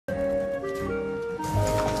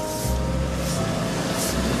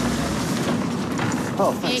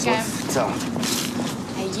Oh, Here you thanks, go. Todd.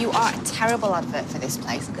 Hey, you are a terrible advert for this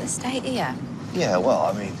place. Look at the state here. Yeah, well,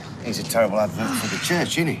 I mean, he's a terrible advert for the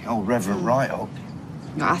church, isn't he? Old Reverend Right-Up.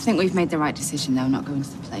 No, I think we've made the right decision, though, not going to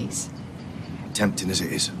the police. Tempting as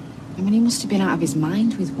it is. I mean, he must have been out of his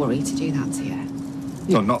mind with worry to do that to you.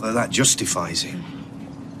 No, not that that justifies it.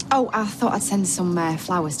 Oh, I thought I'd send some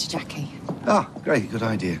flowers to Jackie. Ah, great, good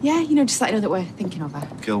idea. Yeah, you know, just let her know that we're thinking of her.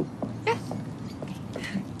 Cool. Yeah.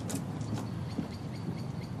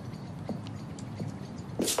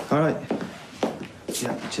 All right.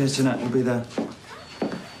 Yeah, cheers tonight. We'll be there.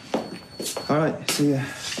 All right, see ya.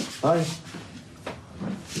 Bye.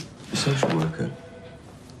 A social worker?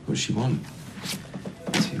 What does she want?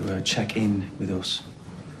 To check in with us.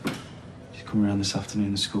 She's come around this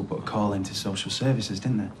afternoon. The school put a call into social services,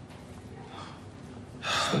 didn't they?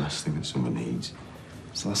 It's the last thing that someone needs.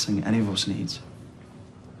 It's the last thing any of us needs.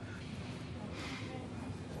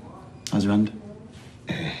 How's your hand?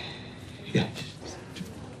 Yeah,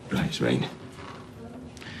 right as rain.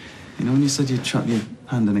 You know when you said you trapped your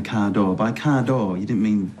hand in a car door, by car door, you didn't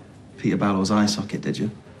mean Peter Barlow's eye socket, did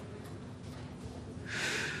you?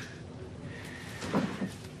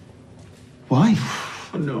 Why?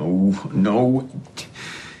 Oh, no.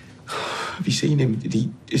 Have you seen him?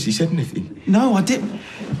 Has he said anything? No, I didn't.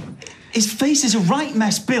 His face is a right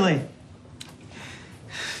mess, Billy.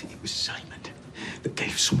 It was Simon that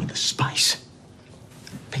gave some of the spice.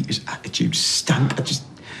 Peter's attitude stank. Do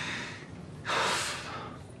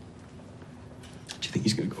you think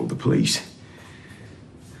he's going to call the police?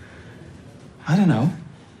 I don't know.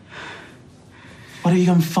 What are you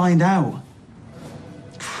going to find out?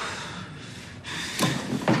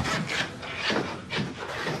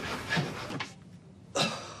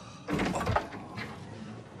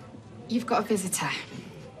 You've got a visitor.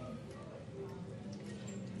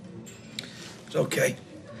 It's okay.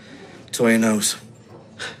 Toy your nose.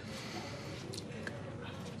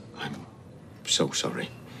 I'm so sorry.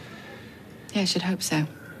 Yeah, I should hope so.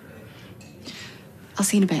 I'll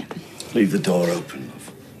see you in a bit. Leave the door open,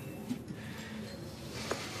 love.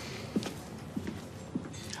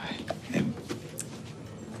 I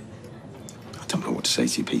don't know what to say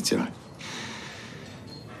to you, Peter.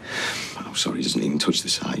 I'm sorry he doesn't even touch the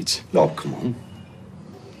sides. Oh, come on.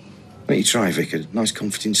 Let you try, Vicar. Nice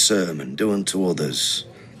comforting sermon. Do unto others.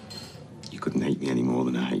 You couldn't hate me any more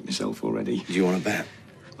than I hate myself already. Do you want to bet?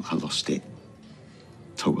 I lost it.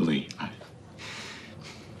 Totally.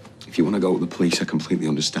 If you want to go to the police, I completely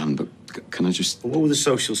understand, but can I just... What would the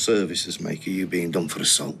social services make of you being done for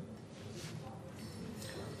assault?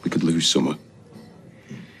 We could lose Summer.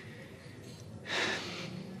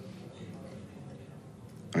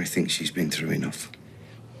 I think she's been through enough.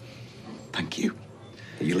 Thank you.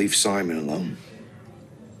 You leave Simon alone.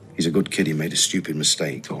 He's a good kid. He made a stupid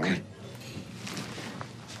mistake, all right?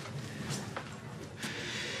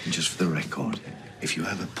 And just for the record, if you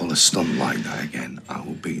ever pull a stunt like that again, I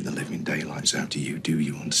will beat the living daylights out of you. Do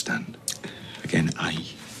you understand? Again, I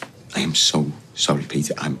am so sorry,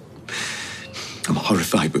 Peter. I'm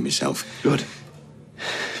horrified with myself. Good.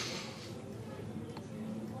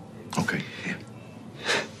 Okay, here.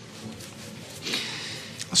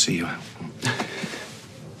 I'll see you out.